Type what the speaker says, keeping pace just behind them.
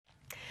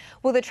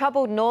Well, the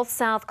troubled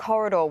north-south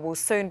corridor will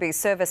soon be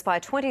serviced by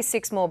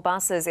 26 more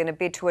buses in a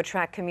bid to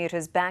attract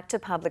commuters back to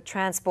public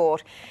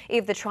transport.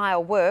 If the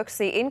trial works,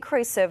 the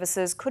increased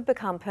services could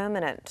become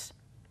permanent.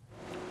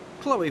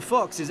 Chloe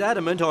Fox is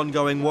adamant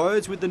ongoing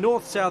woes with the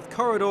north-south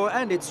corridor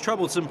and its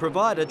troublesome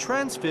provider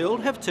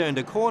Transfield have turned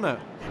a corner.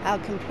 Our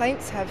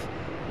complaints have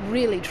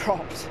really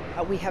dropped.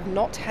 We have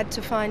not had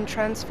to find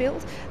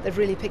Transfield. They've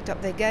really picked up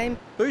their game.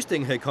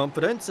 Boosting her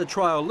confidence, a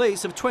trial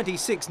lease of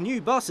 26 new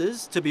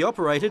buses to be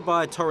operated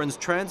by Torrens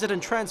Transit and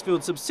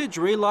Transfield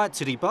subsidiary Light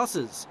City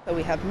Buses. So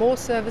we have more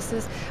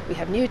services, we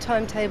have new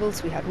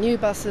timetables, we have new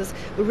buses.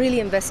 We're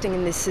really investing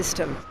in this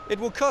system. It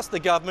will cost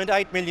the government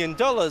 $8 million,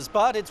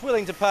 but it's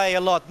willing to pay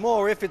a lot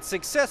more if it's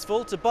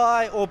successful to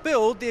buy or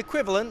build the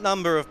equivalent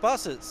number of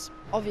buses.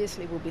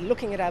 Obviously, we'll be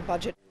looking at our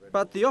budget.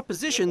 But the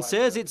opposition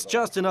says it's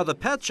just another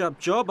patch-up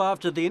job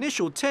after the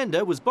initial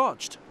tender was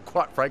botched.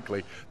 Quite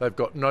frankly, they've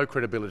got no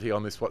credibility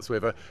on this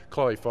whatsoever.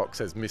 Chloe Fox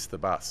has missed the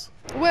bus.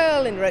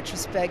 Well, in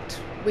retrospect,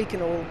 we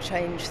can all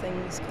change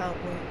things, can't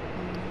we?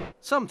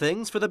 Some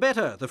things for the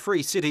better. The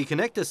free City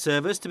Connector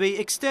service to be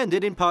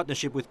extended in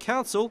partnership with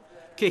Council,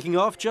 kicking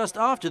off just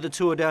after the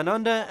Tour Down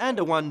Under and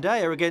a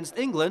one-dayer against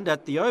England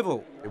at the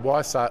Oval.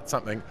 Why start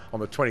something on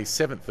the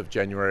 27th of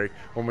January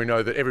when we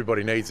know that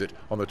everybody needs it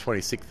on the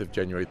 26th of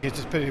January? It's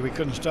just a pity we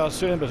couldn't start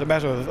sooner, but it's a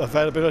matter of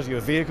availability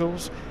of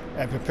vehicles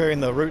and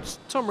preparing the routes.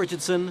 Tom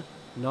Richardson,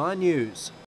 9 News.